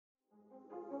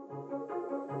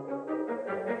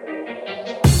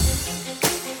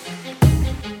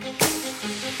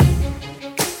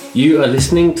You are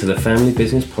listening to the Family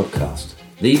Business Podcast,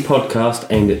 the podcast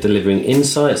aimed at delivering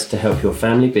insights to help your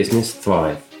family business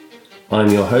thrive. I'm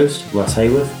your host, Russ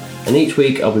Hayworth, and each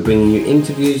week I'll be bringing you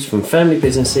interviews from family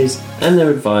businesses and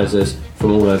their advisors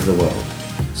from all over the world.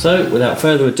 So, without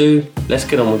further ado, let's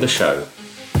get on with the show.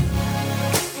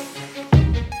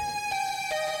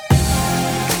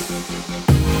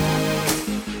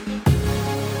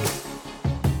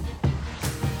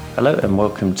 Hello and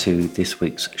welcome to this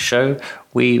week's show.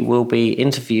 We will be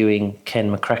interviewing Ken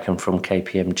McCracken from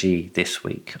KPMG this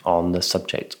week on the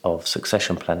subject of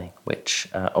succession planning, which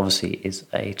obviously is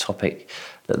a topic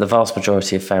that the vast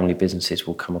majority of family businesses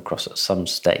will come across at some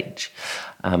stage.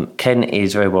 Ken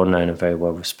is very well known and very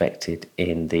well respected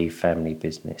in the family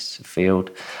business field,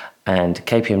 and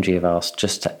KPMG have asked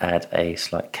just to add a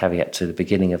slight caveat to the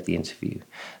beginning of the interview.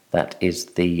 That is,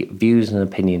 the views and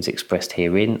opinions expressed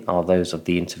herein are those of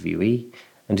the interviewee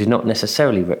and do not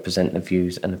necessarily represent the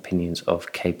views and opinions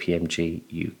of KPMG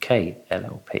UK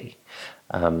LLP.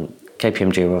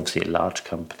 KPMG are obviously a large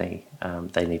company.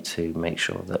 They need to make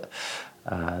sure that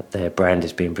their brand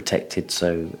is being protected,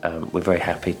 so we're very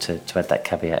happy to add that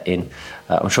caveat in.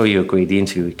 I'm sure you agree the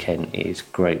interview with Ken is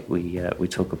great. We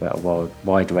talk about a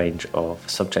wide range of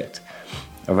subject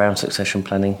around succession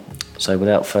planning. So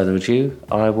without further ado,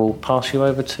 I will pass you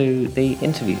over to the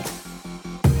interview.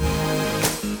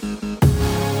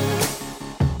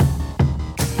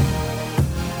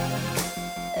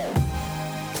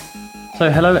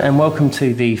 So hello and welcome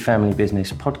to the Family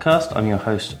Business Podcast. I'm your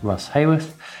host, Russ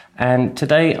Hayworth, and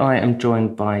today I am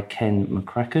joined by Ken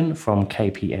McCracken from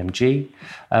KPMG.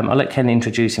 I'll let Ken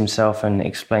introduce himself and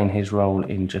explain his role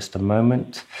in just a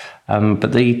moment.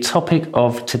 But the topic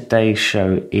of today's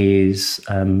show is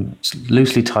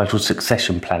loosely titled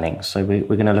succession planning. So we're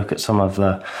going to look at some of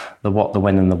the what, the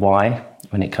when and the why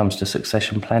when it comes to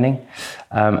succession planning.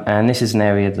 And this is an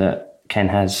area that Ken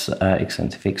has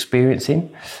extensive experience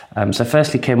in. So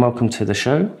firstly, Ken, welcome to the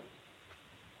show.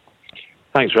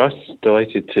 Thanks, Russ.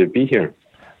 Delighted to be here.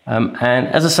 And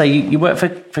as I say, you work for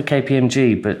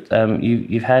KPMG, but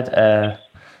you've had a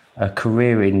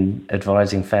career in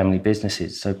advising family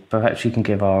businesses. So perhaps you can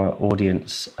give our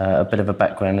audience a bit of a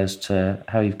background as to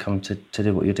how you've come to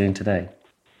do what you're doing today.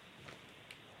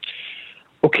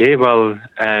 Okay, well,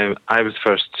 I was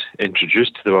first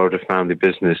introduced to the world of family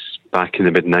business back in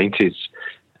the mid-90s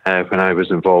when I was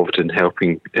involved in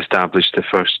helping establish the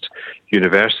first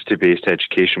university-based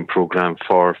education programme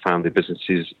for family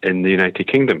businesses in the United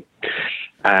Kingdom.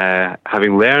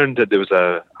 Having learned that there was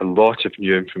a lot of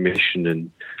new information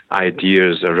and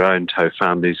ideas around how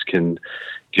families can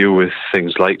deal with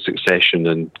things like succession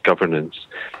and governance,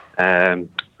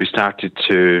 we started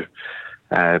to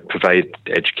provide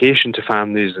education to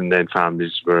families, and then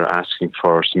families were asking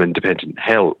for some independent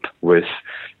help with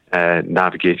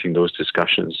navigating those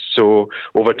discussions. So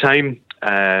over time,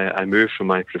 I moved from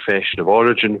my profession of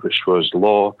origin, which was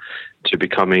law, to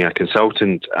becoming a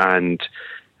consultant, and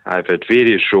I've had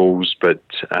various roles, but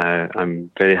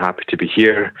I'm very happy to be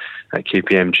here at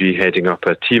KPMG, heading up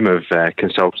a team of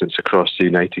consultants across the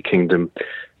United Kingdom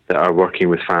that are working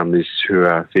with families who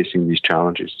are facing these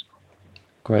challenges.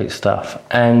 Great stuff.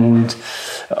 And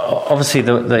obviously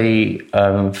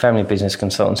the family business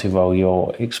consultancy role,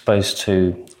 you're exposed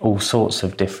to all sorts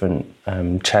of different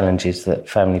challenges that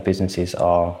family businesses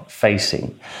are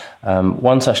facing.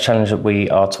 One such challenge that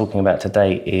we are talking about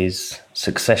today is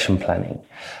succession planning.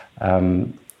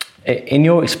 In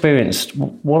your experience,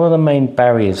 what are the main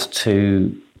barriers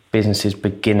to businesses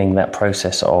beginning that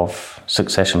process of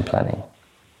succession planning?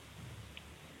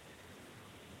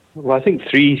 Well, I think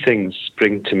three things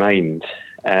spring to mind.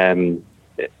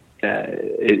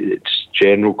 It's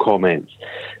general comments.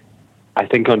 I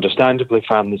think understandably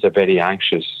families are very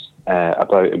anxious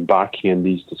about embarking in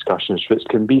these discussions, which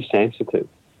can be sensitive.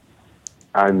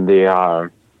 And they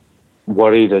are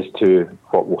worried as to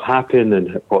what will happen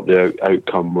and what the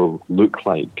outcome will look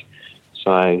like.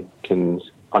 So I can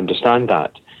understand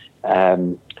that.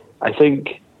 I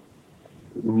think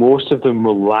most of them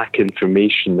will lack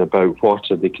information about what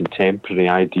are the contemporary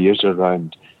ideas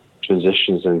around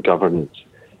transitions and governance.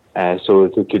 So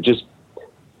if we could just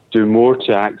do more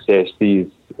to access these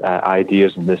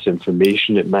ideas and this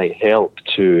information, it might help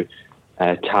to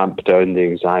tamp down the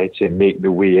anxiety and make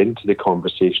the way into the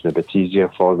conversation a bit easier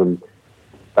for them.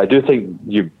 I do think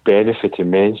you benefit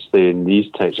immensely in these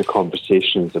types of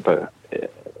conversations about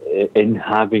in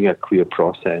having a clear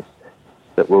process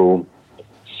that will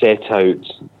set out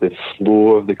the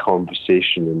flow of the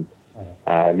conversation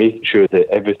and making sure that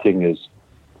everything is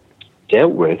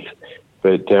dealt with,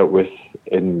 but dealt with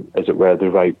in, as it were, the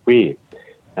right way.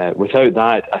 Without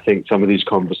that, I think some of these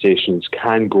conversations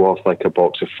can go off like a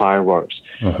box of fireworks.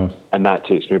 And that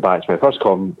takes me back to my first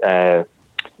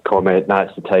comment.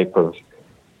 That's the type of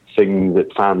thing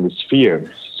that families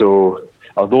fear. So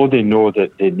although they know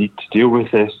that they need to deal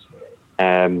with this,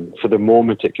 for the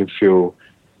moment it can feel,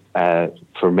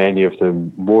 for many of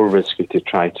them, more risky to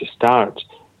try to start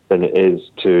than it is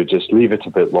to just leave it a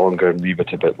bit longer and leave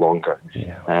it a bit longer.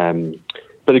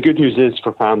 But the good news is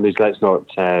for families, let's not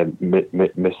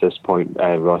miss this point,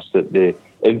 Ross, that the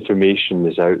information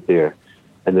is out there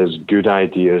and there's good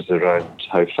ideas around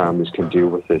how families can deal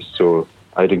with this. So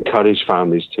I'd encourage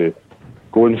families to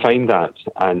go and find that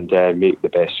and make the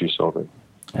best use of it.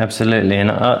 Absolutely.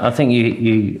 And I think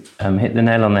you hit the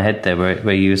nail on the head there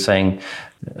where you were saying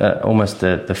almost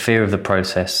the fear of the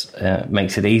process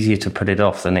makes it easier to put it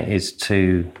off than it is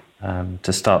to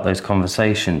start those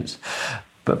conversations.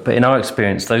 But in our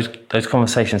experience, those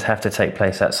conversations have to take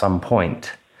place at some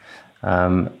point.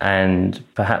 And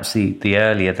perhaps the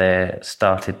earlier they're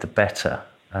started, the better.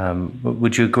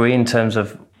 Would you agree in terms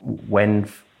of when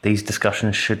these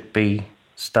discussions should be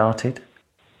started?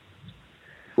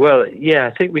 Well, yeah,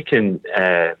 I think we can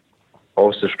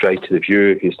also strike to the view,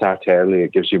 if you start early,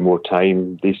 it gives you more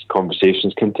time. These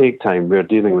conversations can take time. We're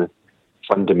dealing with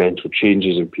fundamental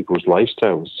changes in people's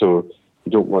lifestyles, so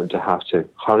you don't want to have to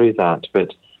hurry that.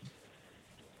 But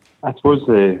I suppose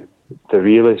the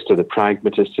realist or the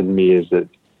pragmatist in me is that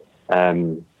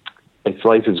if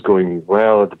life is going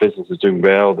well, the business is doing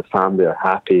well, the family are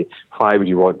happy, why would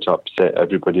you want to upset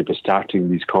everybody by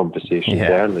starting these conversations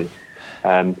early?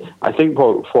 I think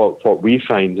what we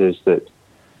find is that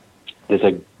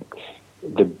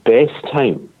the best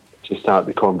time to start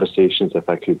the conversations, if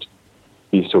I could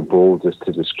be so bold as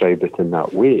to describe it in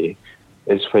that way,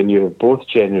 is when you have both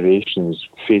generations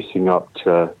facing up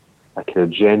to a kind of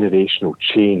generational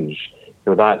change.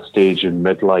 That stage in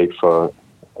midlife or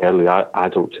early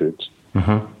adulthood,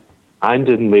 and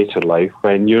in later life,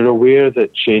 when you're aware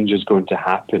that change is going to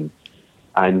happen,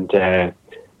 and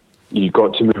you've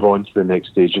got to move on to the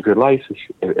next stage of your life,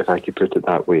 if I could put it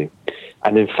that way.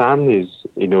 And in families,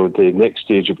 the next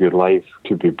stage of your life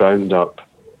could be bound up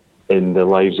in the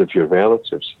lives of your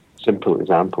relatives. Simple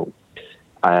example.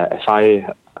 If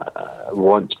I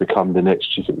want to become the next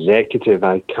chief executive,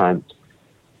 I can't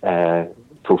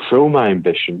fulfill my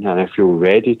ambition, and I feel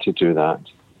ready to do that.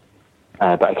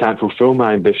 But I can't fulfill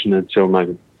my ambition until my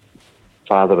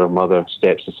father or mother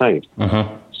steps aside.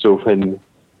 So when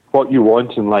what you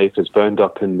want in life is bound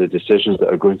up in the decisions that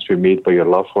are going to be made by your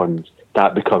loved ones,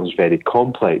 that becomes very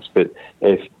complex. But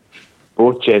if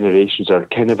both generations are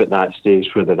kind of at that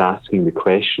stage where they're asking the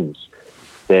questions,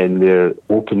 then they're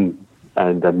open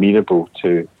and amenable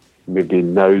to maybe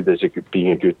now there's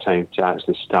being a good time to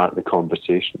actually start the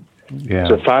conversation.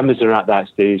 So families are at that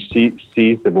stage,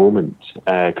 seize the moment,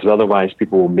 because otherwise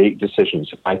people will make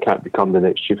decisions. If I can't become the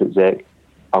next chief exec,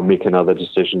 I'll make another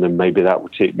decision, and maybe that will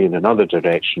take me in another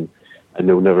direction, and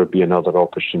there'll never be another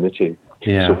opportunity.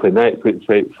 So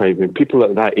when people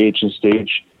at that age and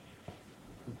stage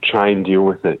try and deal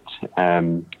with it,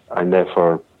 and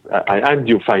therefore, and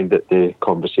you'll find that the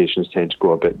conversations tend to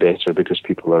go a bit better because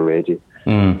people are ready.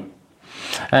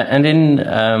 And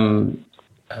in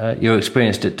your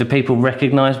experience, do people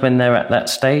recognise when they're at that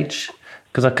stage?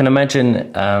 Because I can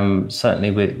imagine,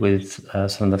 certainly with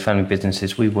some of the family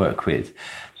businesses we work with,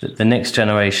 that the next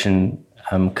generation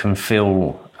can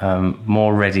feel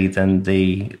more ready than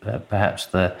perhaps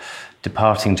the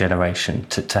departing generation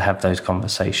to have those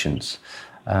conversations.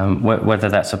 Whether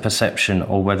that's a perception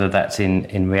or whether that's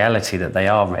in reality that they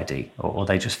are ready or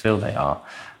they just feel they are.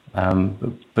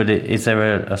 But is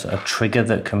there a trigger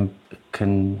that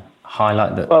can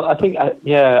highlight that? Well, I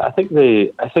think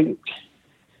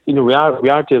we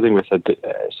are dealing with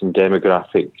some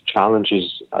demographic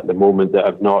challenges at the moment that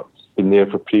have not been there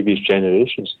for previous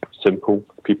generations. Simple,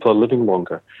 people are living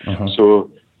longer,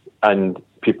 so and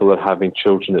people are having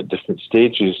children at different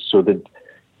stages. So the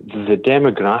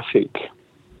demographic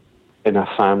in a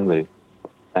family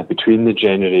between the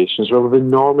generations will have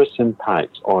enormous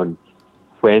impact on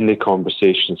when the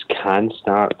conversations can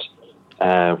start,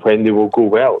 when they will go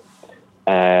well.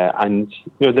 And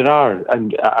there are,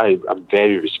 and I'm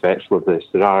very respectful of this,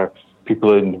 there are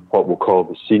people in what we'll call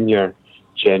the senior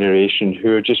generation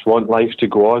who just want life to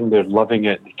go on. They're loving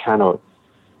it. They cannot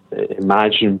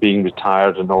imagine being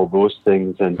retired and all those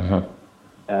things. And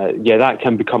that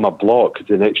can become a block.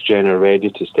 The next gen are ready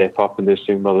to step up and they're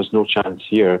saying, well, there's no chance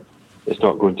here. It's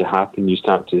not going to happen. You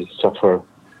start to suffer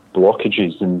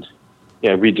blockages. And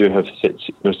we do have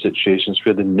situations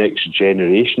where the next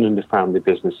generation in the family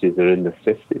businesses are in their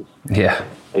 50s.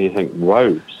 And you think,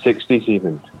 wow, 60s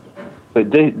even.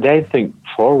 But they think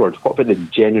forward. What about the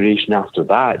generation after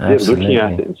that? Absolutely. They're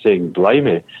looking at it and saying,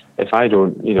 blimey, if I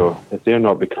don't, if they're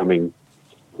not becoming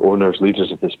owners,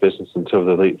 leaders of this business until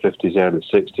the late 50s, early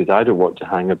 60s, I don't want to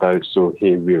hang about, so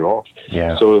hey, we're off.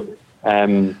 Yeah. So,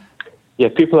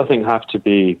 people, I think, have to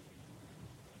be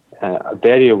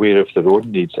very aware of their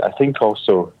own needs. I think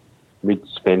also we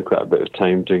spend quite a bit of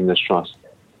time doing this trust.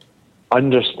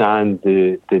 Understand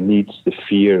the needs, the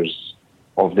fears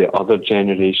of the other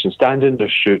generation. Stand in their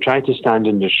shoes. Try to stand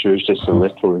in their shoes just a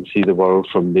little and see the world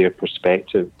from their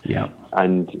perspective. Yeah.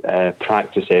 And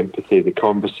practice empathy. The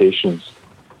conversations,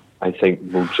 I think,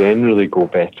 will generally go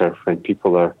better when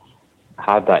people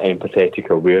have that empathetic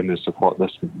awareness of what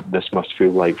this must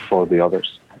feel like for the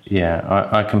others. Yeah,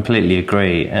 I completely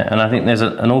agree. And I think there's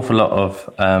an awful lot of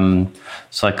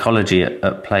psychology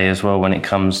at play as well when it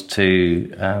comes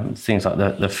to things like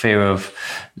the fear of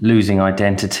losing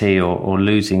identity or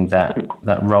losing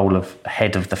that role of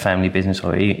head of the family business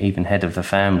or even head of the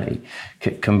family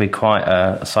can be quite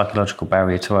a psychological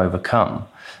barrier to overcome.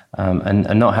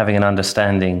 And not having an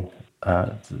understanding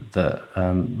that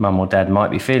mum or dad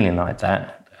might be feeling like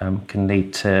that can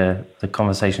lead to the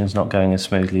conversations not going as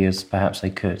smoothly as perhaps they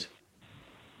could.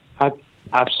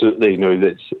 Absolutely.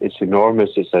 It's enormous.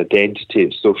 It's identity,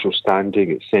 it's social standing,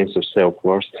 it's sense of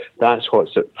self-worth. That's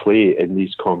what's at play in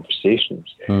these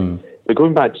conversations. But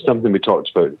going back to something we talked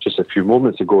about just a few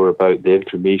moments ago about the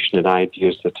information and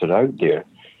ideas that are out there,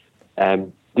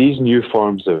 these new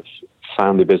forms of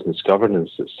family business governance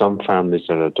that some families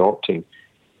are adopting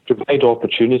provide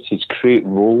opportunities, create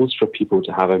roles for people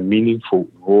to have a meaningful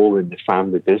role in the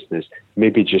family business,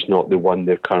 maybe just not the one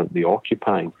they're currently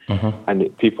occupying.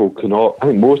 And people cannot, I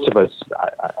think most of us,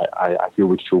 I feel,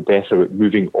 would feel better at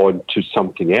moving on to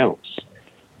something else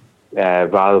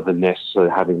rather than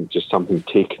necessarily having just something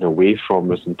taken away from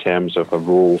us in terms of a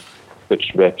role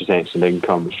which represents an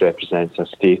income, which represents a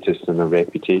status and a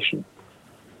reputation.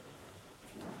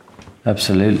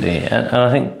 Absolutely. And I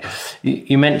think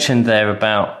you mentioned there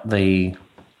about the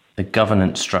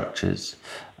governance structures.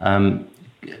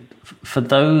 For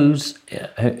those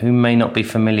who may not be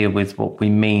familiar with what we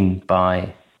mean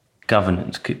by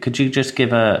governance, could you just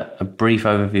give a brief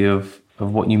overview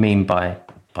of what you mean by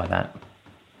that?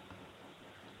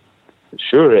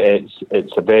 Sure.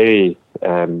 It's a very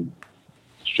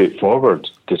straightforward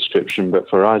description, but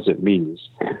for us it means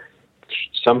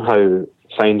somehow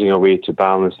finding a way to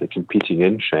balance the competing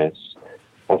interests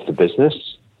of the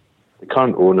business, the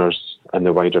current owners, and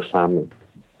the wider family,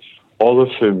 all of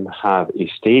whom have a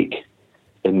stake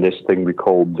in this thing we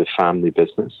call the family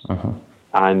business.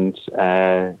 And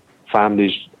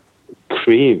families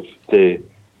crave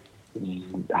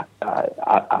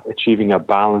achieving a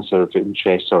balance of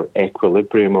interests or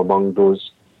equilibrium among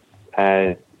those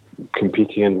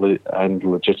competing and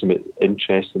legitimate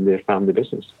interests in their family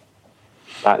business.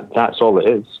 That's all it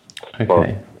is. Okay.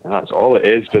 Well, that's all it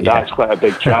is, but that's quite a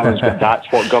big challenge. But that's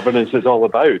what governance is all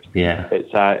about. Yeah,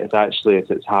 it's actually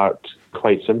at its heart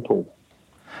quite simple,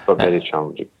 but very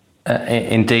challenging.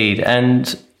 Indeed,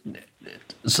 and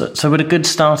so would a good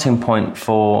starting point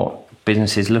for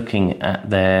businesses looking at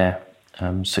their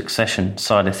succession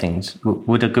side of things,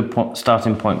 would a good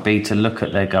starting point be to look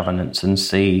at their governance and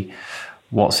see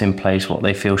what's in place, what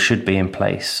they feel should be in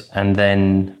place, and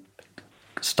then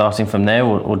starting from there,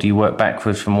 or do you work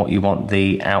backwards from what you want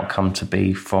the outcome to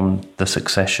be from the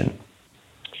succession?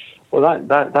 Well,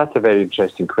 that's a very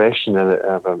interesting question, and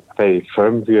I have a very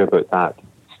firm view about that.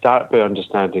 Start by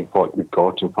understanding what you've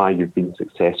got and why you've been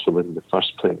successful in the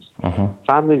first place.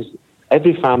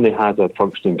 Every family has a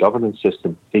functioning governance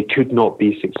system. They could not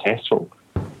be successful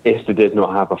if they did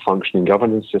not have a functioning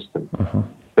governance system.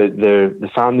 But the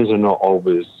families are not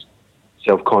always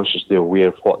self-consciously aware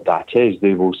of what that is.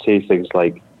 They will say things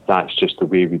like, that's just the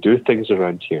way we do things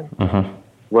around here.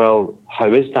 Well,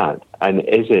 how is that? And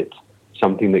is it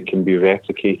something that can be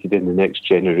replicated in the next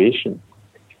generation?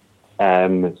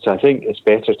 So I think it's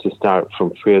better to start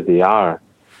from where they are,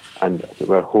 and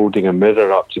we're holding a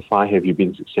mirror up to why have you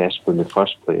been successful in the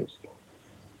first place,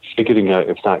 figuring out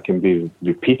if that can be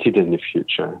repeated in the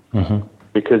future.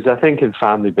 Because I think in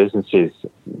family businesses,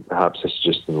 perhaps it's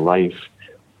just in life,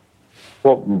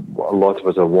 what a lot of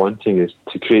us are wanting is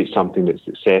to create something that's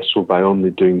successful by only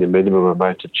doing the minimum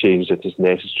amount of change that is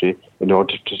necessary in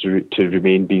order to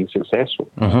remain being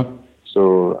successful.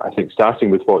 So I think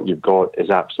starting with what you've got is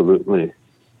absolutely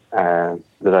the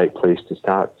right place to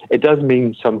start. It does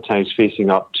mean sometimes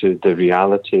facing up to the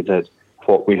reality that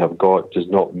what we have got does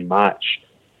not match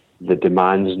the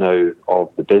demands now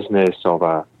of the business, of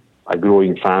a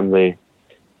growing family.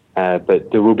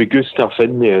 But there will be good stuff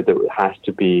in there that has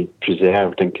to be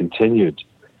preserved and continued.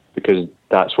 because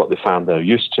that's what the family are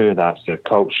used to, that's their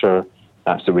culture,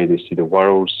 that's the way they see the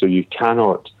world. So you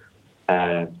cannot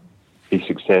be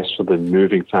successful in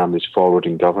moving families forward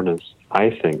in governance, I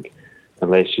think,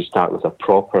 unless you start with a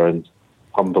proper and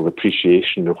humble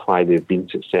appreciation of why they've been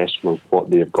successful, what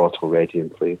they've got already in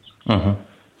place. Mm-hmm.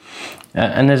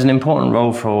 And there's an important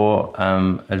role for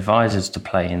advisors to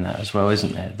play in that as well,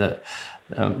 isn't there? That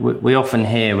we often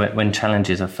hear when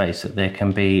challenges are faced that there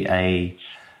can be an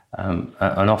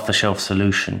off-the-shelf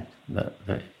solution that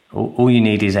all you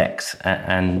need is X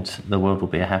and the world will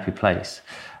be a happy place.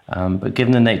 But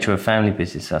given the nature of family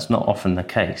business, that's not often the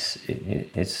case.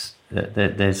 There's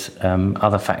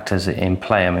other factors in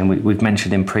play. I mean, we've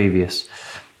mentioned in previous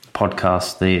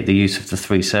podcasts the use of the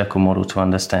 3-circle model to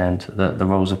understand the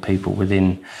roles of people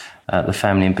within the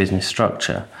family and business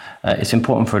structure. It's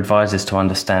important for advisors to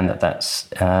understand that that's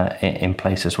in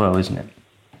place as well, isn't it?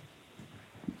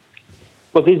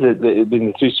 Well,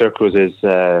 the 3 circles is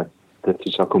the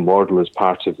 3-circle model is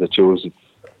part of the tools of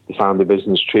the family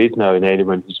business trade now, and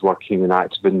anyone who's working and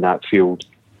active in that field,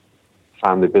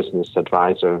 family business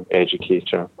advisor,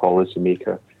 educator,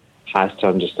 policymaker, has to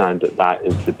understand that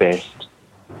is the best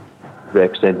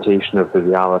representation of the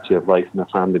reality of life in a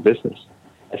family business.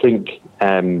 I think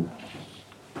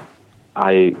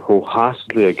I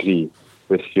wholeheartedly agree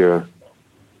with your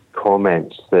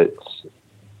comments that,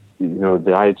 you know,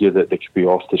 the idea that there could be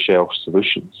off-the-shelf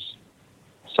solutions,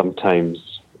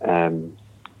 sometimes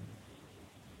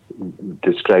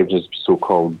described as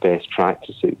so-called best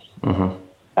practices. Mm-hmm.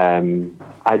 I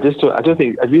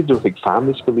really don't think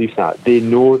families believe that. They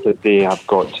know that they have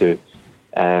got to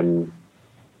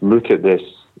look at this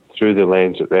through the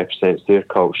lens that represents their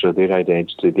culture, their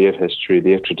identity, their history,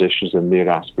 their traditions, and their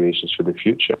aspirations for the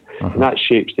future. Mm-hmm. And that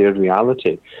shapes their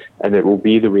reality. And it will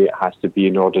be the way it has to be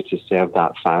in order to serve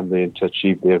that family and to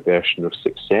achieve their version of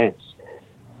success.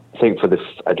 I think for the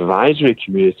advisory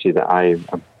community that I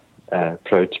am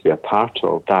proud to be a part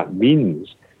of, that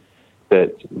means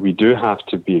that we do have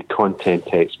to be content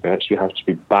experts. We have to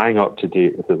be bang up to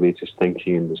date with the latest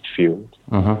thinking in this field.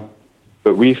 Mm-hmm.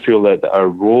 But we feel that our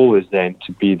role is then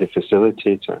to be the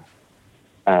facilitator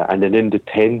and an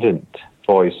independent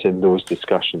voice in those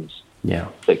discussions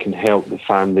that can help the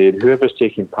family and whoever's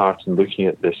taking part in looking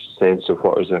at this sense of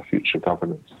what is our future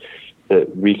governance,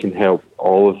 that we can help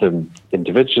all of them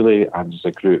individually and as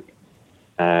a group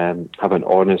have an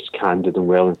honest, candid and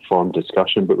well-informed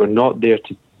discussion. But we're not there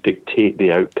to dictate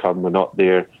the outcome. We're not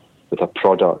there with a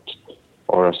product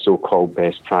or a so-called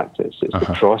best practice. It's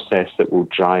the process that will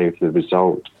drive the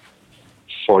result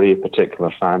for a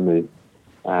particular family.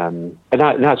 And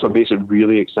that's what makes it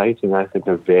really exciting. I think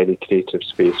a very creative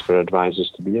space for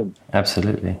advisors to be in.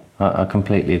 Absolutely. I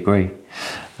completely agree.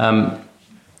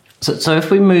 So if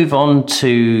we move on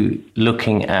to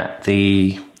looking at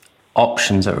the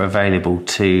options that are available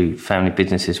to family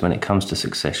businesses when it comes to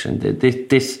succession,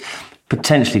 this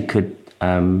potentially could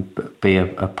be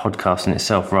a podcast in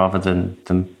itself rather than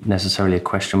necessarily a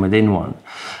question within one.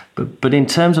 But in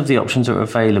terms of the options that are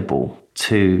available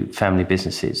to family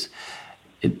businesses,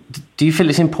 do you feel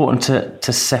it's important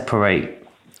to separate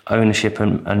ownership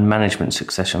and management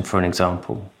succession, for an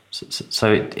example?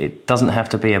 So it doesn't have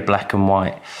to be a black and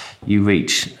white. You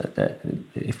reach,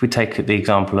 if we take the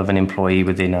example of an employee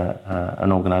within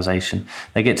an organisation,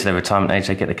 they get to their retirement age,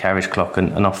 they get the carriage clock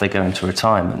and off they go into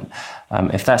retirement.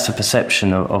 If that's a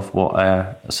perception of what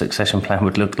a succession plan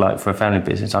would look like for a family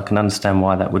business, I can understand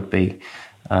why that would be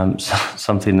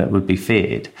something that would be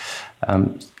feared.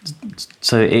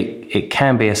 So it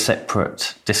can be a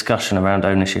separate discussion around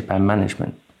ownership and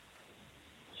management.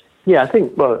 Yeah, I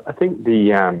think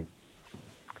the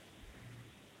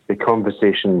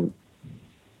conversation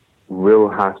will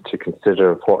have to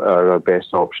consider what are our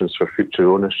best options for future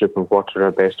ownership and what are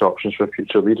our best options for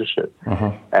future leadership.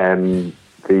 For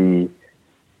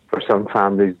some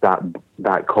families,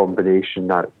 that combination,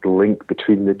 that link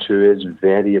between the two is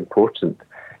very important.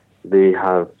 They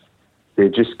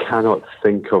just cannot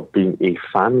think of being a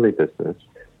family business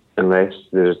unless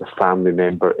there's a family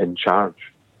member in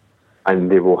charge.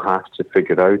 And they will have to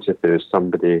figure out if there is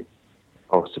somebody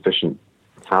of sufficient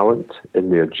talent in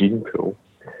their gene pool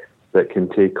that can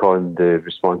take on the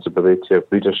responsibility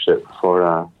of leadership for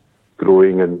a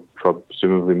growing and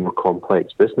presumably more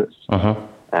complex business.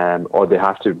 Or they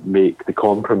have to make the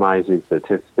compromises that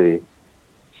if they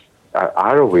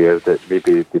are aware that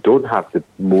maybe they don't have the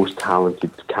most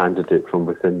talented candidate from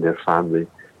within their family,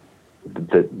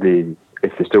 that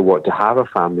if they still want to have a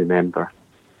family member,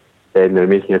 then they're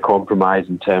making a compromise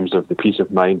in terms of the peace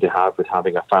of mind they have with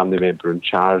having a family member in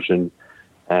charge and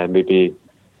maybe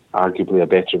arguably a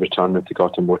better return if they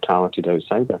got a more talented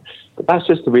outsider. But that's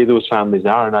just the way those families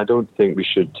are, and I don't think we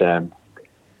should,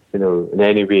 in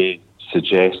any way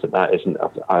suggest that isn't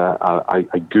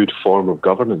a good form of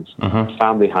governance.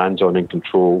 Family hands-on and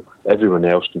control, everyone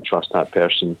else can trust that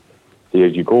person. There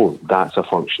you go. That's a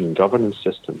functioning governance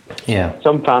system. Yeah.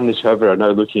 Some families, however, are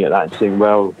now looking at that and saying,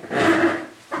 well,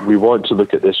 we want to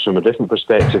look at this from a different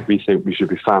perspective. We think we should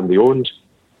be family-owned,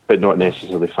 but not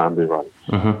necessarily family-run.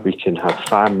 We can have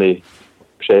family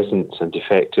presence and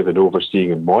effective in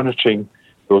overseeing and monitoring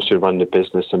those who run the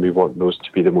business, and we want those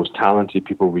to be the most talented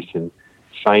people we can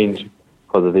find,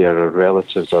 whether they are our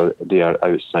relatives or they are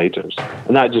outsiders.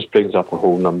 And that just brings up a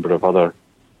whole number of other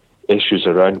issues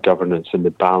around governance and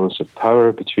the balance of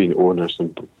power between owners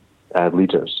and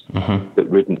leaders that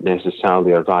wouldn't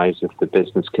necessarily arise if the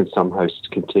business can somehow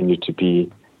continue to be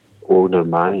owner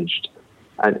managed.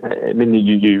 And I mean,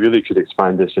 you really could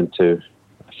expand this into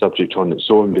a subject on its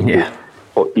own, because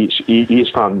what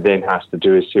each family then has to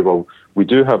do is say, well, we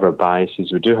do have our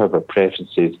biases, we do have our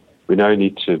preferences. We now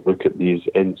need to look at these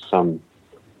in some,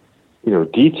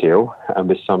 detail and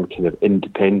with some kind of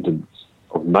independence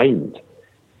of mind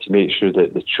to make sure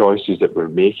that the choices that we're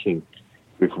making,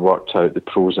 we've worked out the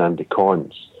pros and the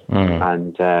cons.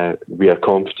 And we are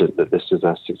confident that this is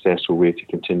a successful way to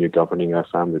continue governing our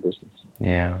family business.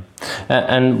 Yeah.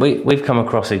 And we've come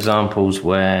across examples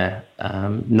where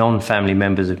non-family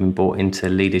members have been brought into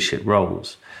leadership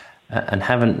roles and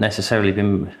haven't necessarily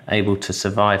been able to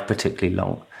survive particularly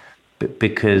long.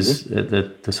 Because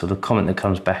the sort of comment that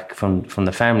comes back from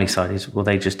the family side is, well,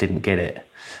 they just didn't get it.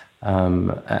 I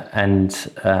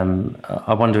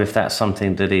wonder if that's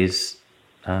something that is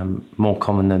more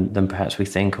common than perhaps we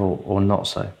think, or not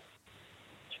so.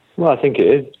 Well, I think it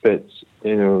is, but,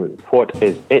 what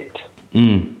is it?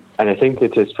 And I think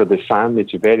it is for the family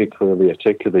to very clearly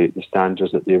articulate the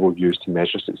standards that they will use to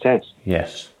measure success.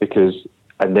 Yes.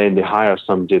 And then they hire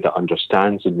somebody that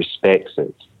understands and respects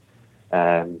it.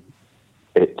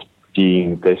 It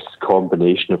being this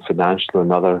combination of financial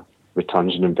and other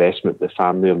returns on investment the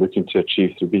family are looking to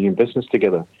achieve through being in business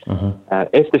together.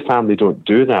 If the family don't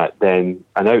do that, then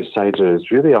an outsider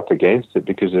is really up against it,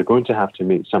 because they're going to have to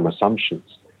make some assumptions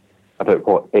about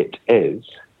what it is,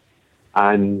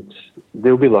 and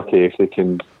they'll be lucky if they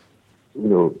can,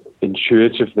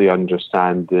 intuitively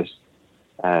understand this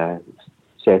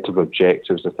set of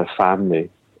objectives that the family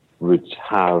would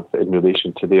have in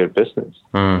relation to their business.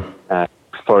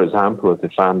 For example, if the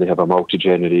family have a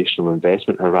multi-generational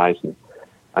investment horizon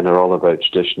and are all about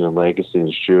tradition and legacy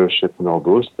and stewardship and all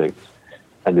those things,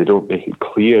 and they don't make it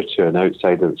clear to an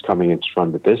outsider that's coming in to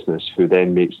run the business, who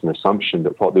then makes an assumption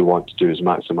that what they want to do is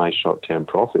maximise short-term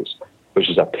profits, which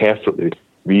is a perfectly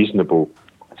reasonable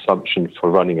assumption for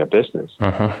running a business.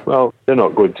 Well, they're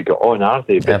not going to get on, are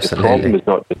they? But Absolutely. The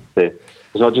problem is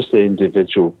not just the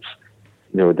individual,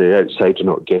 the outsider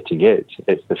not getting it.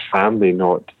 It's the family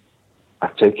not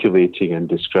articulating and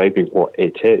describing what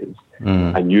it is,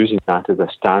 and using that as a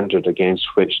standard against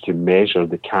which to measure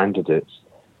the candidates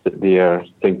that they are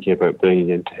thinking about bringing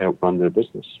in to help run their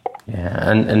business. Yeah,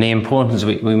 and the importance,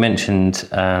 we mentioned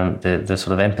the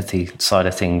sort of empathy side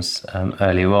of things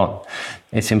earlier on.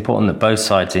 It's important that both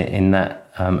sides in that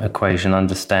equation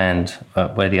understand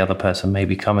where the other person may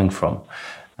be coming from.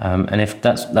 And if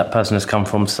that person has come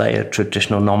from, say, a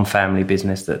traditional non-family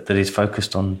business that is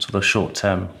focused on sort of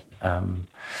short-term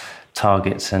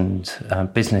targets and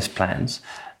business plans,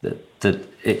 that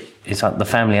it's like the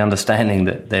family understanding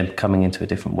that they're coming into a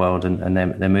different world and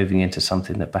they're moving into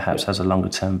something that perhaps has a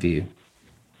longer-term view.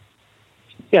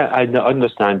 Yeah, and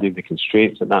understanding the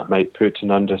constraints that might put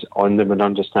on them, and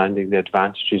understanding the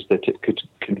advantages that it could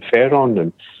confer on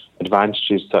them,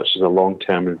 advantages such as a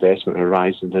long-term investment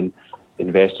horizon and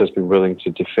investors being willing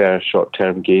to defer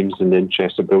short-term gains in the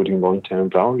interest of building long-term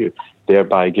value,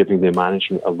 thereby giving the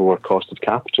management a lower cost of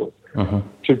capital.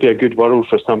 Should be a good world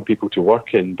for some people to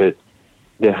work in, but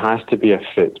there has to be a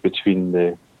fit between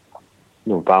the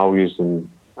values and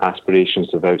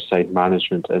aspirations of outside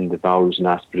management and the values and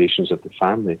aspirations of the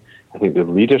family. I think the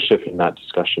leadership in that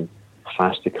discussion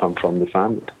has to come from the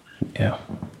family. Yeah,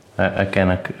 again,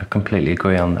 I completely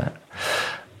agree on that.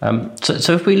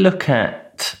 So if we look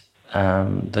at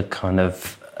the kind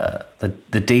of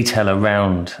the detail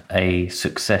around a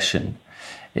succession,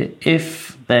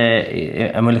 if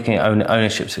and we're looking at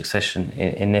ownership succession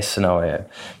in this scenario,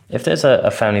 if there's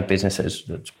a family business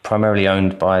that's primarily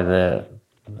owned by the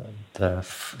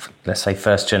let's say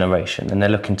first generation, and they're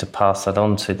looking to pass that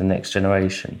on to the next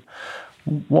generation,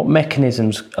 what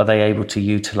mechanisms are they able to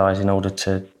utilise in order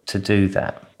to do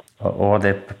that, or are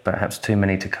there perhaps too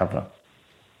many to cover?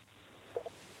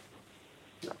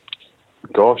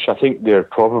 Gosh, I think there are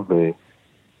probably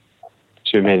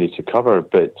too many to cover,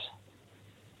 but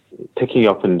picking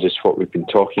up on just what we've been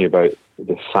talking about,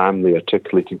 the family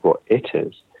articulating what it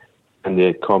is, and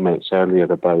the comments earlier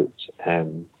about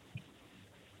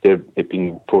it being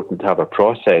important to have a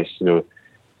process,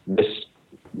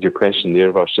 your question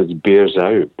there, Russ, bears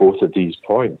out both of these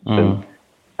points.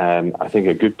 And I think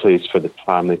a good place for the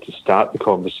family to start the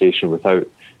conversation without,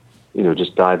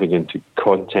 just diving into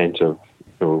content of,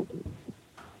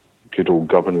 good old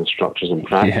governance structures and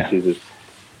practices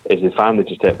is the family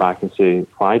to step back and say,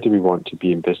 why do we want to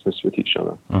be in business with each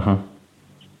other?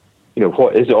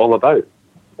 What is it all about?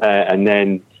 And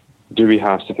then, do we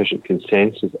have sufficient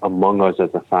consensus among us as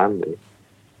a family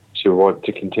to want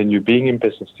to continue being in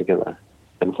business together?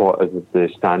 And what are the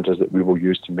standards that we will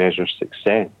use to measure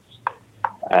success?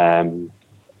 And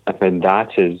when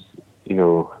that is,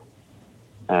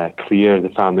 clear, the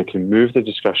family can move the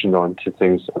discussion on to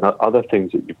things, other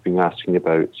things that you've been asking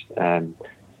about.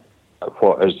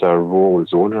 What is our role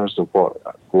as owners, and what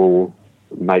role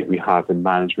might we have in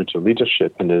management or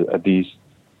leadership? And are these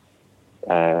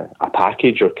a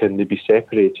package, or can they be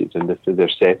separated? And if they're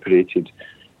separated,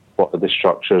 what are the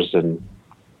structures and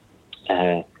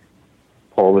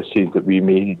policies that we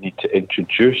may need to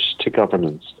introduce to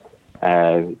governance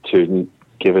to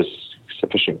give us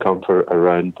sufficient comfort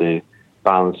around the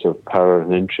balance of power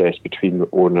and interest between the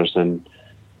owners and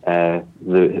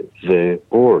the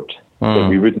board that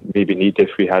we wouldn't maybe need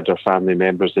if we had our family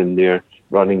members in there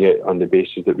running it on the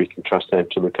basis that we can trust them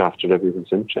to look after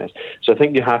everyone's interest. So I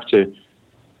think you have to,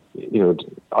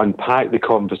 unpack the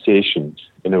conversation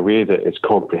in a way that is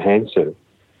comprehensive,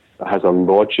 that has a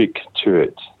logic to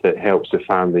it, that helps the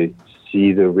family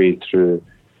see their way through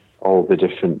all the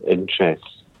different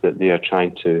interests that they are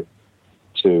trying to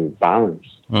balance.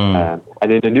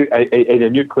 And in a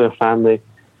nuclear family,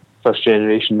 first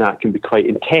generation, that can be quite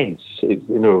intense.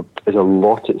 There's a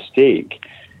lot at stake.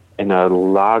 In a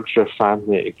larger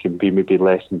family, it can be maybe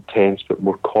less intense but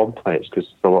more complex because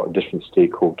there's a lot of different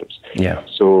stakeholders. Yeah.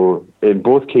 So in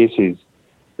both cases,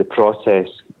 the process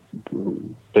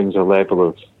brings a level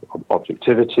of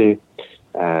objectivity,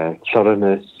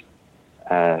 thoroughness,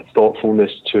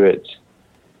 thoughtfulness to it,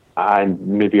 and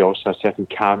maybe also a certain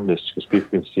calmness because people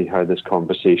can see how this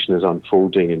conversation is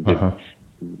unfolding, and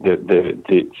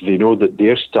they know that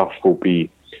their stuff will be,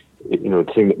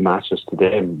 the thing that matters to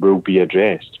them will be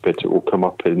addressed, but it will come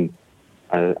up in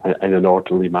an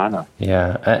orderly manner.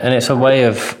 Yeah, and it's a way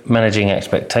of managing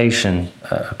expectation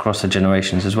across the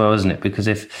generations as well, isn't it? Because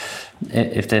if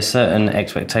there's certain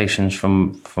expectations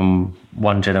from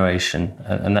one generation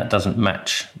and that doesn't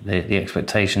match the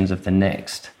expectations of the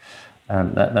next,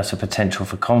 that's a potential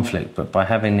for conflict. But by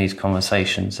having these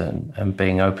conversations and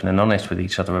being open and honest with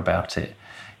each other about it,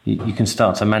 you can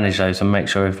start to manage those and make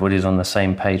sure everybody's on the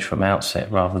same page from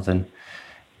outset rather than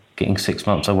getting 6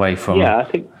 months away from... Yeah,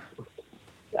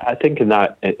 I think in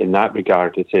that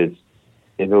regard, it is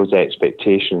in those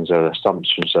expectations or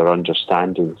assumptions or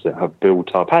understandings that have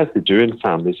built up, as they do in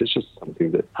families. It's just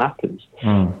something that happens.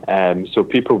 So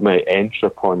people may enter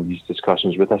upon these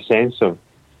discussions with a sense of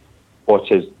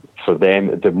what is for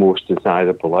them the most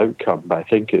desirable outcome. But I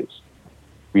think it's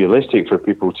realistic for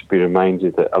people to be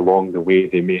reminded that along the way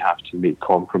they may have to make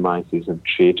compromises and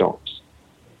trade-offs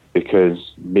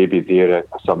because maybe their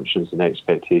assumptions and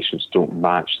expectations don't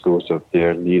match those of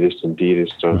their nearest and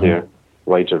dearest or their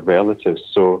wider relatives.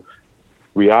 So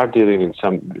we are dealing in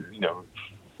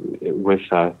with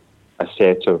a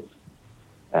set of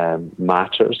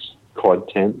matters,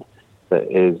 content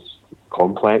that is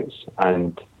complex,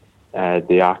 and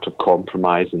the art of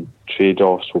compromise and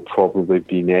trade-offs will probably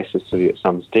be necessary at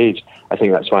some stage. I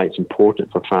think that's why it's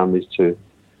important for families to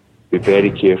be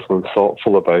very careful and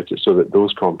thoughtful about it so that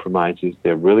those compromises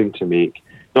they're willing to make,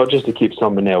 not just to keep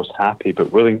someone else happy,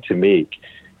 but willing to make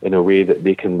in a way that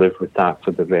they can live with that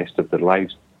for the rest of their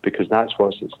lives, because that's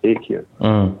what's at stake here.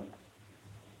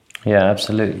 Yeah,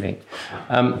 absolutely.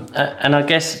 And I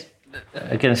guess,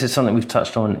 again, this is something we've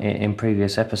touched on in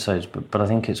previous episodes, but I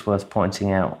think it's worth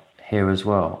pointing out here as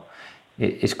well.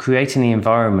 It's creating the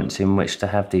environments in which to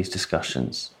have these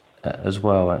discussions as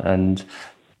well, and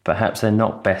perhaps they're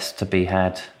not best to be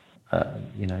had,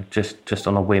 just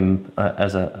on a whim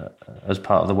as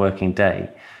part of the working day,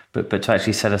 but to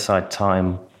actually set aside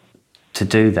time to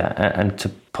do that and to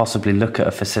possibly look at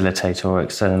a facilitator or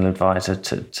external advisor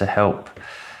to help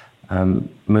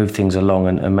move things along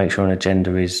and make sure an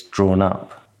agenda is drawn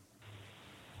up.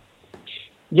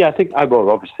 Yeah, I think,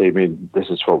 this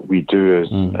is what we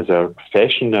do as our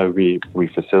profession now. We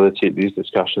facilitate these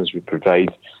discussions. We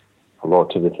provide a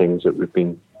lot of the things that we've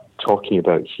been talking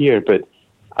about here. But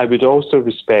I would also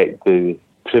respect the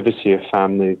privacy of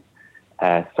families.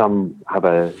 Some have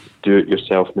a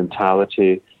do-it-yourself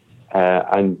mentality,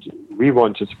 and we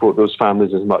want to support those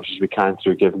families as much as we can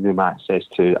through giving them access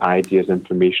to ideas,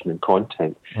 information, and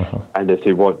content. And if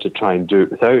they want to try and do it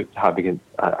without having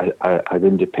an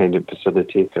independent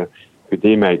facilitator, who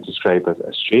they might describe as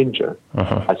a stranger,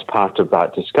 as part of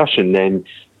that discussion, then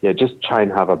just try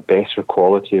and have a better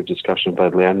quality of discussion by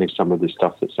learning some of the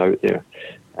stuff that's out there.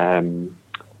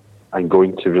 And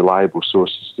going to reliable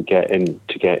sources to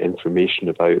get information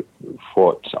about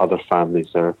what other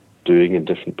families are doing in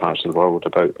different parts of the world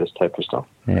about this type of stuff.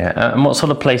 Yeah, and what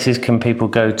sort of places can people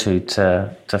go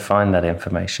to find that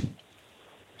information?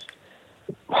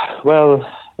 Well,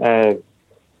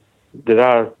 there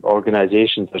are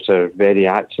organisations that are very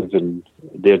active and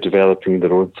they're developing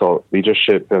their own thought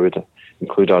leadership. I would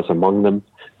include us among them.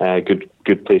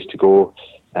 Good place to go.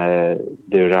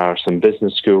 There are some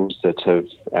business schools that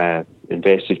have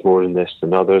invested more in this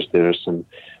than others. There are some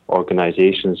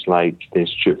organisations like the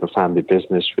Institute for Family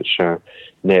Business, which are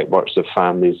networks of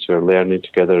families who are learning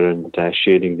together and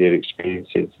sharing their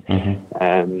experiences.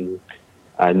 And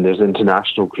there's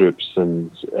international groups, and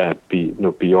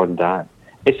beyond that,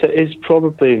 it's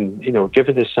probably,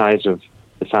 given the size of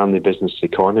the family business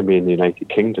economy in the United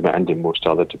Kingdom and in most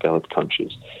other developed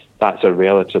countries, that's a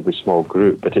relatively small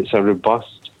group, but it's a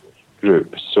robust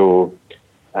group. So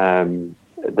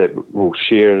that will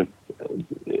share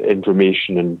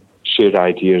information and share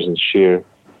ideas and share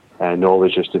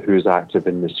knowledge as to who's active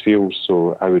in this field.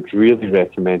 So I would really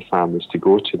recommend families to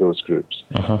go to those groups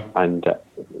and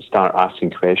start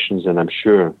asking questions. And I'm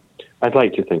sure, I'd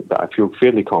like to think that I feel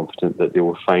fairly confident that they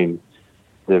will find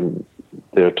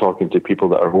they're talking to people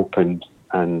that are open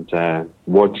and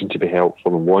wanting to be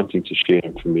helpful and wanting to share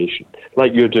information,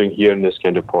 like you're doing here in this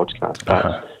kind of podcast.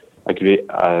 That's a great,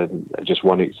 just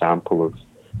one example of,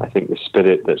 I think, the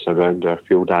spirit that's around our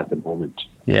field at the moment.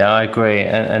 Yeah, I agree.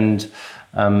 And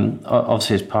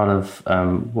obviously, as part of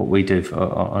what we do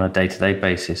on a day-to-day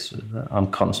basis, I'm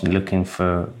constantly looking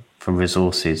for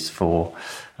resources for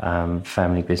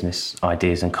family business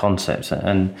ideas and concepts.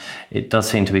 And it does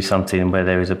seem to be something where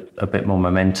there is a bit more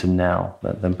momentum now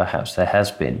than perhaps there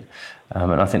has been.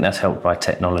 And I think that's helped by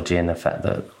technology and the fact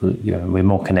that we're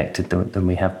more connected than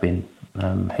we have been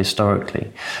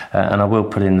historically. And I will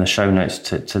put in the show notes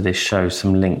to this show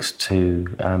some links to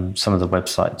some of the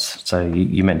websites. So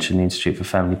you mentioned the Institute for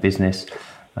Family Business.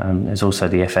 There's also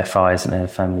the FFI, isn't there,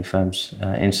 Family Firms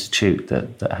Institute, that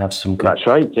have some good, that's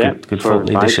right, yeah, good thought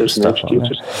leadership stuff on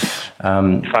there.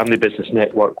 Family Business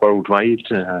Network worldwide.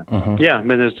 Yeah, I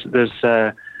mean, there's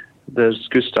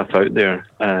good stuff out there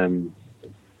that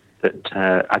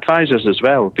advises as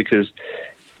well, because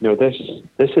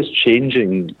this is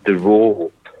changing the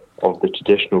role of the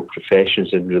traditional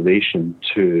professions in relation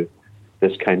to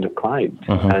this kind of client.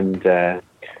 And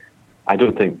I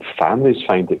don't think families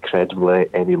find it credible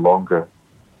any longer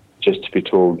just to be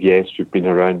told, yes, we've been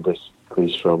around this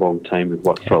place for a long time and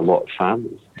worked for a lot of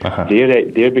families.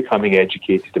 They're becoming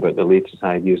educated about the latest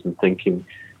ideas and thinking,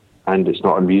 and it's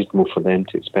not unreasonable for them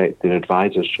to expect their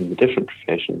advisors from the different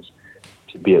professions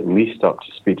to be at least up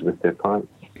to speed with their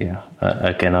clients. Yeah,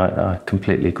 again, I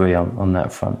completely agree on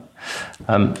that front.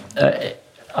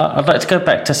 I'd like to go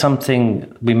back to something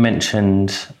we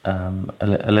mentioned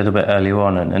a little bit earlier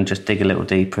on and just dig a little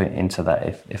deeper into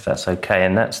that, if that's okay.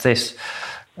 And that's this,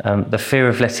 the fear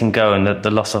of letting go and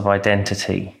the loss of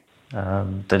identity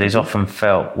that is often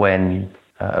felt when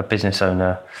a business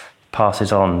owner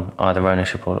passes on either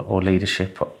ownership or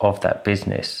leadership of that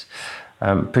business.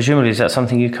 Presumably, is that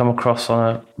something you come across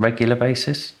on a regular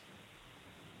basis?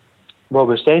 Well,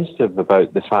 we're sensitive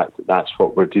about the fact that that's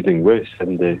what we're dealing with,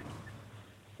 and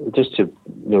just to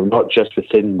not just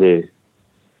within the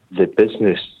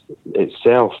business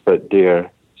itself, but their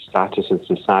status in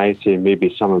society and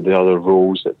maybe some of the other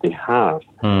roles that they have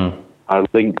are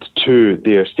linked to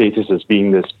their status as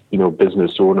being this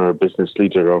business owner or business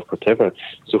leader or whatever.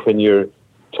 So when you're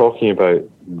talking about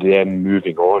them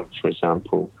moving on, for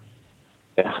example,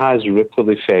 it has ripple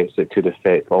effects that could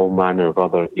affect all manner of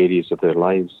other areas of their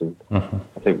lives. And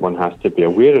I think one has to be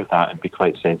aware of that and be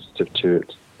quite sensitive to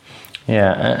it.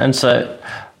 Yeah, and so,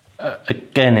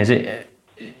 again, is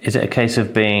it a case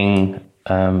of being,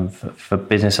 for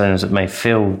business owners that may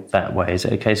feel that way, is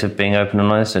it a case of being open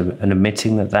and honest and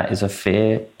admitting that is a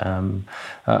fear?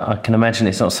 I can imagine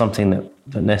it's not something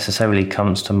that necessarily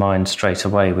comes to mind straight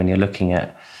away when you're looking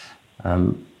at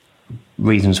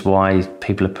reasons why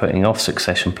people are putting off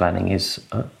succession planning is,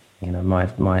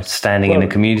 my standing in the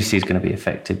community is going to be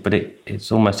affected, but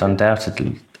it's almost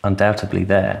undoubtedly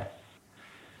there.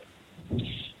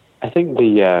 I think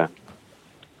the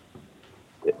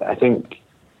I think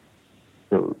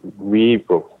we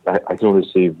can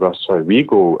only say Russ, how we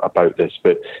go about this,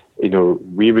 but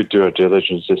we would do our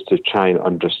diligence just to try and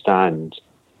understand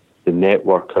the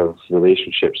network of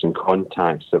relationships and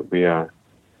contacts that we are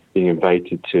being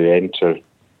invited to enter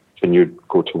when you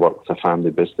go to work with a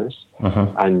family business,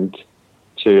 and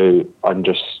to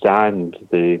understand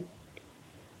the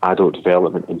adult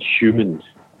development and human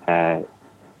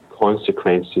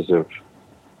consequences of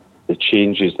the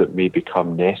changes that may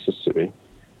become necessary,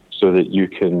 so that you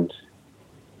can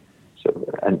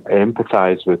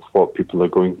empathise with what people are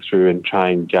going through and try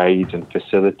and guide and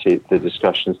facilitate the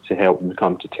discussions to help them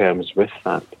come to terms with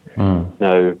that.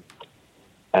 Now,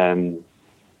 I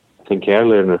think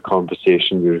earlier in our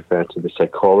conversation we referred to the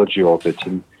psychology of it,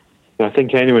 and I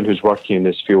think anyone who's working in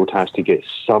this field has to get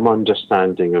some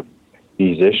understanding of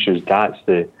these issues. That's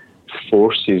the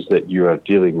forces that you are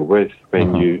dealing with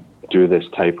when you do this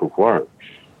type of work.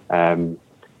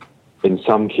 In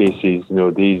some cases,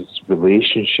 these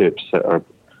relationships that are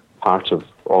part of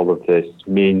all of this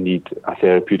may need a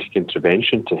therapeutic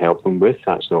intervention to help them with.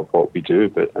 That's not what we do,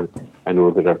 but I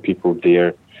know there are people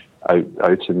there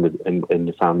out in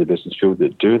the family business field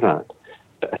that do that.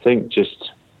 But I think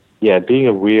just being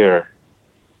aware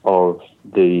of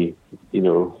the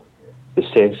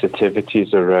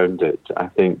sensitivities around it, I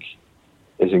think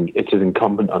it is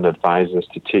incumbent on advisors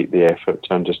to take the effort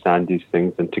to understand these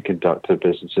things and to conduct their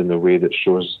business in a way that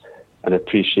shows an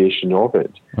appreciation of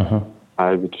it.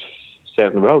 I would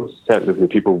certainly the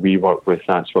people we work with,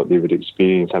 that's what they would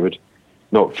experience. I would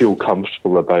not feel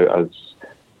comfortable about us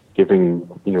giving,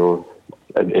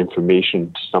 an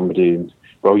information to somebody and,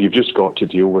 well, you've just got to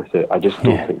deal with it. I just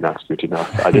don't think that's good enough.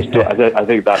 I think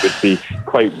that would be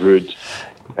quite rude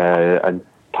and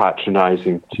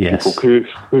patronising to people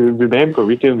who remember,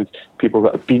 we're dealing with people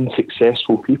that have been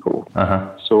successful people.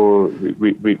 So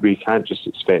we can't just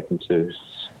expect them to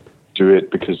do it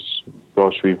because,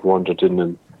 gosh, we've wandered in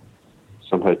and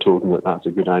somehow told them that that's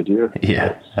a good idea.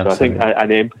 So I think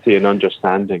an empathy and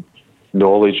understanding,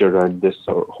 knowledge around this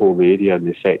sort of whole area and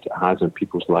the effect it has on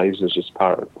people's lives is just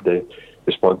part of the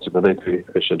responsibility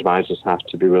which advisors have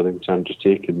to be willing to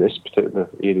undertake in this particular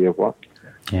area of work.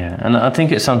 And I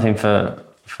think it's something for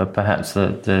perhaps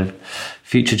the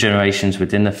future generations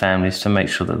within the families to make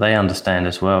sure that they understand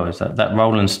as well, is that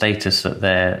role and status that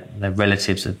their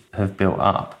relatives have built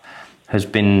up has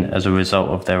been as a result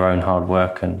of their own hard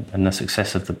work and the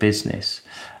success of the business,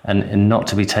 and not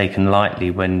to be taken lightly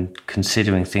when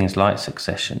considering things like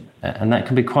succession. And that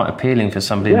can be quite appealing for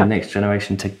somebody in the next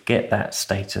generation to get that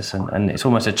status, and it's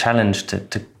almost a challenge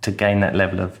to gain that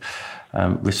level of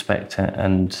respect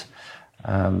and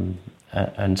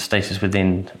status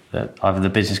within either the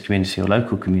business community or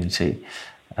local community.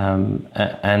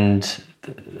 And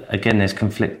again, there's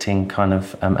conflicting kind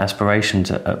of aspirations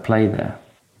at play there.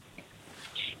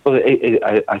 Well,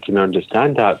 I can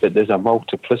understand that, but there's a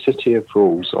multiplicity of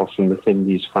roles often within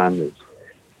these families,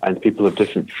 and people have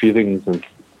different feelings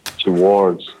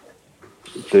towards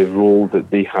the role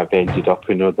that they have ended up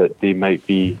in, or that they might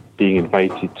be being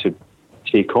invited to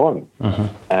take on.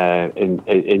 In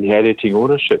inheriting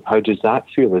ownership, how does that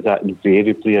feel? Is that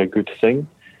invariably a good thing?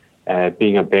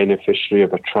 Being a beneficiary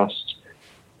of a trust,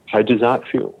 how does that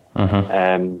feel?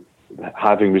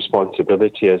 Having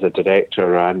responsibility as a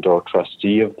director and or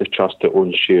trustee of the trust that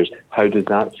owns shares, how does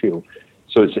that feel?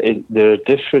 So there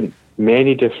are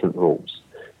many different roles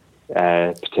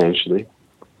potentially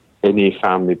in a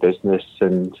family business,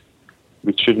 and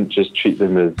we shouldn't just treat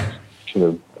them as kind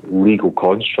of legal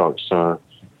constructs or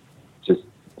just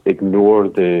ignore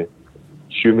the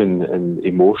human and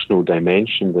emotional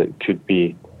dimension that could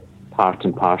be part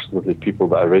and parcel of the people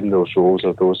that are in those roles,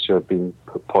 or those who have been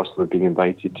possibly being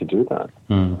invited to do that.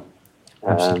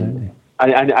 Absolutely.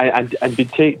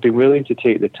 And be willing to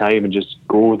take the time and just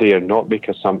go there, not make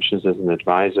assumptions as an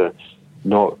advisor,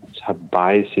 not have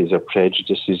biases or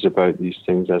prejudices about these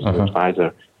things as an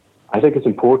advisor. I think it's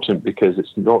important because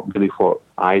it's not really what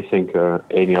I think or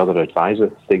any other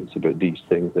advisor thinks about these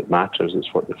things that matters.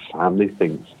 It's what the family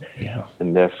thinks.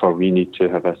 And therefore we need to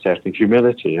have a certain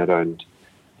humility around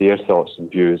their thoughts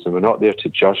and views, and we're not there to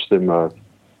judge them or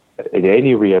in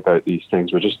any way about these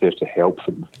things. We're just there to help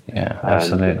them.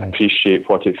 Absolutely. And appreciate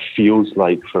what it feels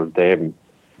like for them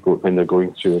when they're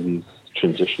going through these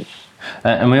transitions.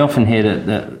 And we often hear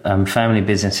that family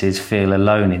businesses feel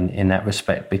alone in that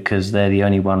respect because they're the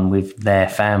only one with their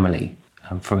family,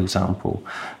 for example.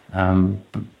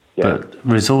 But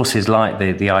resources like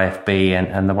the IFB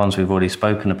and the ones we've already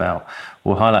spoken about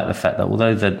will highlight the fact that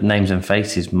although the names and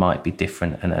faces might be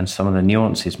different and some of the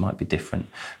nuances might be different,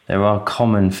 there are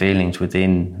common feelings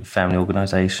within family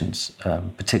organisations,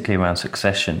 particularly around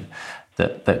succession,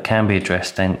 that can be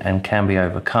addressed and can be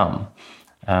overcome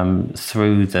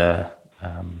through the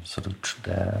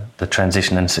the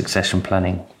transition and succession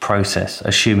planning process,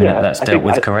 assuming that's dealt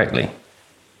with correctly.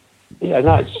 Yeah, and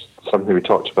that's something we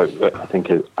talked about, I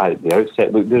think, at the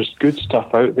outset. Look, there's good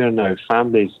stuff out there now.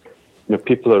 Families,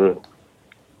 people are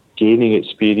gaining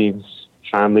experience,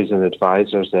 families and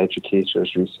advisors,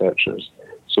 educators, researchers.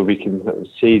 So we can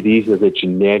say these are the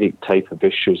generic type of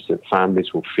issues that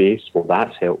families will face. Well,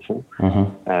 that's helpful.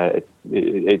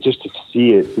 It just to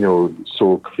see it,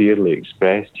 so clearly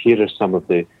expressed. Here are some of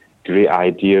the great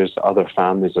ideas other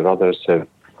families or others have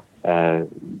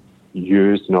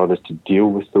used in order to deal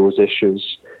with those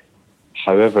issues.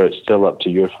 However, it's still up to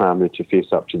your family to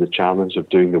face up to the challenge of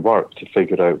doing the work to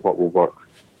figure out what will work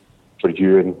for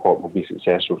you and what will be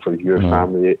successful for your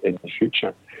family in the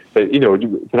future. But,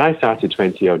 when I started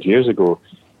 20-odd years ago,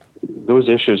 those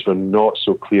issues were not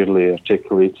so clearly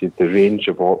articulated. The range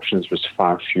of options was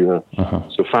far fewer.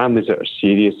 So families that are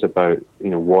serious about,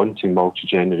 wanting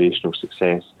multi-generational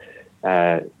success,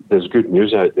 there's good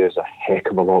news out there. There's a heck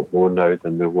of a lot more now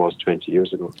than there was 20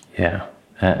 years ago. Yeah.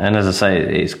 And as I say,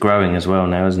 it's growing as well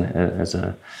now, isn't it? As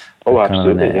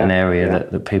absolutely, an area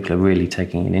that people are really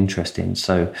taking an interest in.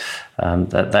 So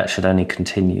that should only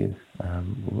continue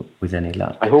with any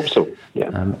luck. I hope so,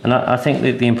 yeah. And I think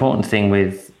that the important thing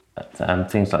with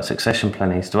things like succession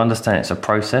planning is to understand it's a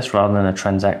process rather than a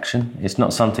transaction. It's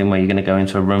not something where you're going to go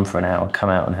into a room for an hour, come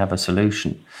out and have a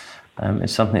solution.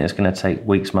 It's something that's going to take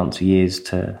weeks, months, years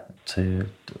to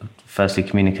firstly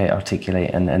communicate,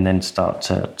 articulate, and then start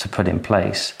to put in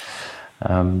place.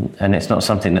 And it's not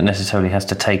something that necessarily has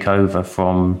to take over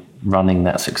from running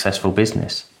that successful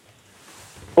business.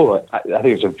 Oh, I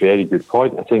think it's a very good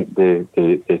point. I think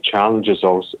the challenge is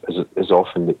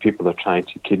often that people are trying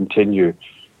to continue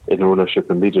in ownership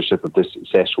and leadership of this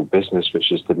successful business,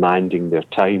 which is demanding their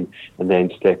time, and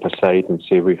then step aside and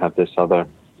say we have this other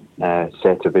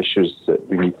set of issues that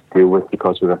we need to deal with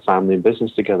because we're a family and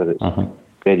business together. It's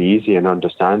very easy and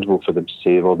understandable for them to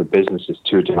say, well, the business is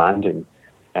too demanding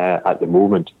at the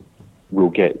moment. We'll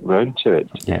get round to it.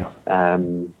 Yeah.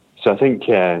 So I think,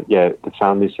 the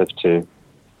families have to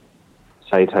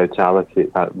decide how to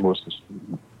allocate that most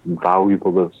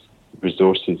valuable of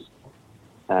resources,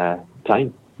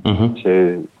 time,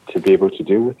 to be able to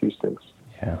deal with these things.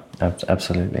 Yeah,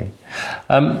 absolutely.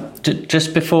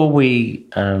 Just before we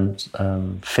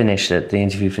finish the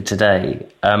interview for today,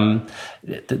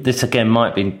 this again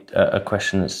might be a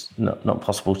question that's not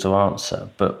possible to answer,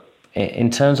 but in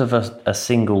terms of a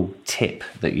single tip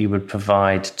that you would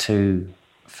provide to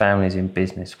families in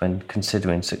business when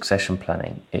considering succession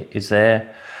planning, is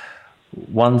there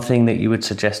one thing that you would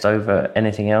suggest over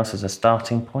anything else as a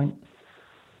starting point?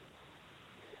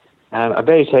 I'm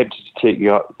very tempted to take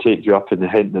you up in the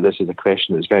hint that this is a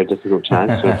question that's very difficult to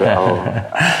answer,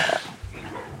 but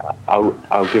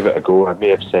I'll give it a go. I may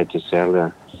have said this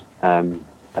earlier.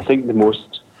 I think the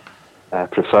most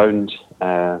profound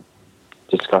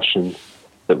discussion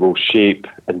that will shape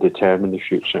and determine the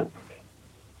future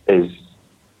is,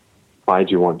 why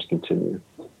do you want to continue?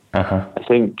 I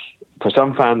think for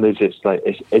some families it's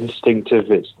instinctive,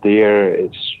 it's there,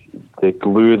 it's the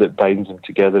glue that binds them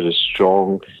together is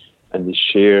strong, and they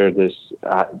share the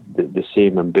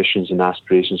same ambitions and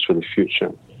aspirations for the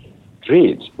future.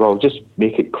 Great. Well, just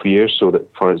make it clear so that,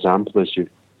 for example, as you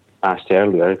asked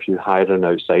earlier, if you hire an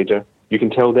outsider, you can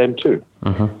tell them too.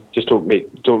 Just don't make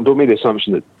the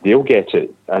assumption that they'll get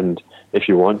it. And if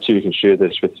you want to, you can share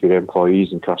this with your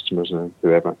employees and customers and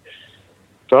whoever.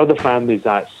 For other families,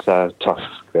 that's a tough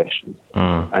question,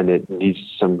 and it needs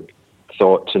some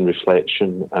thought and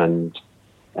reflection. And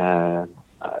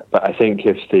but I think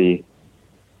if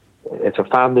a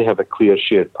family have a clear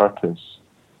shared purpose,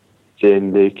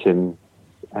 then they can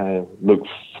look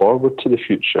forward to the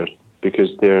future because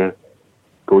they're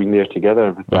going there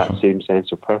together with that same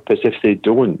sense of purpose. If they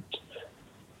don't,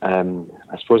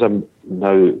 I suppose I'm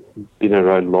now been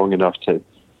around long enough to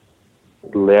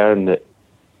learn that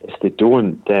if they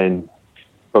don't, then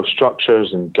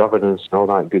structures and governance and all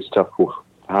that good stuff will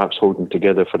perhaps hold them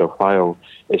together for a while.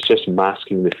 It's just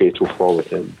masking the fatal flaw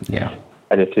within. Yeah.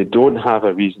 And if they don't have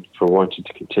a reason for wanting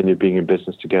to continue being in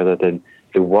business together, then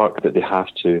the work that they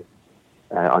have to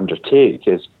undertake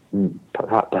is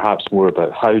perhaps more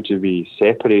about how do we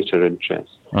separate our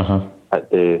interests at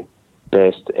the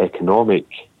best economic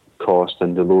cost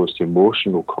and the lowest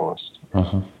emotional cost,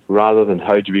 rather than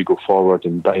how do we go forward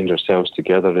and bind ourselves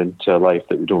together into a life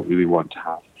that we don't really want to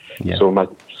have. Yeah. So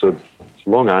it's a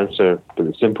long answer, but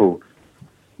the simple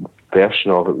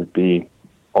version of it would be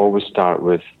always start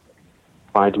with,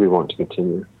 why do we want to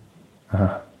continue?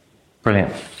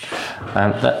 Brilliant.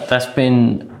 That's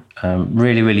been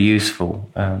really, really useful,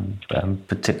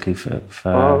 particularly for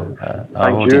our audience.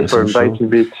 Thank you for inviting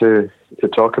me to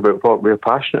talk about what we're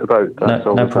passionate about. That's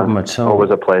no problem at all.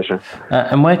 Always a pleasure.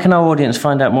 And where can our audience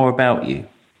find out more about you?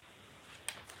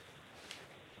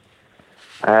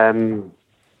 As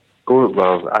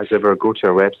ever, go to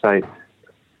our website.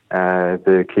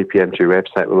 The KPMG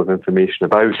website will have information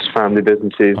about family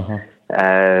businesses.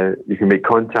 You can make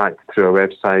contact through our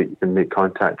website. You can make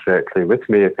contact directly with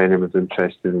me if anyone's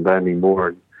interested in learning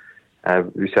more.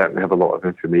 We certainly have a lot of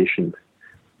information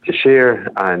to share,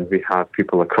 and we have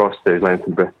people across the length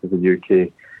and breadth of the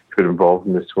UK who are involved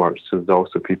in this work. So there's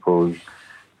also people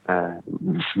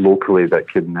locally that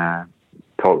can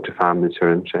talk to families who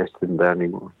are interested in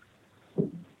learning more.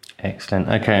 Excellent.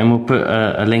 Okay, and we'll put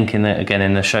a link in there again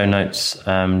in the show notes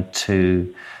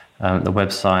to the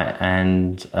website.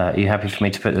 And are you happy for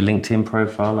me to put the LinkedIn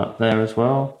profile up there as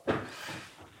well?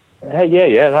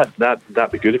 Yeah.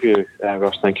 That'd be good of you,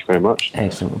 Ross. Thank you very much.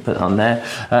 Excellent. We'll put that on there.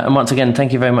 And once again,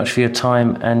 thank you very much for your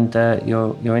time and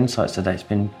your insights today. It's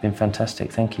been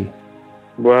fantastic. Thank you.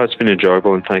 Well, it's been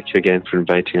enjoyable, and thank you again for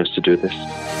inviting us to do this.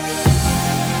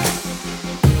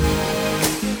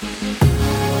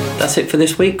 That's it for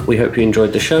this week. We hope you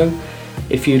enjoyed the show.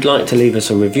 If you'd like to leave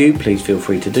us a review, please feel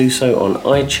free to do so on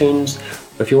iTunes.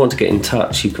 Or if you want to get in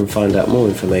touch, you can find out more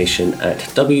information at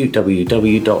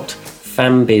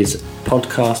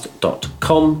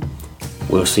www.fambizpodcast.com.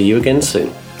 We'll see you again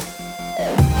soon.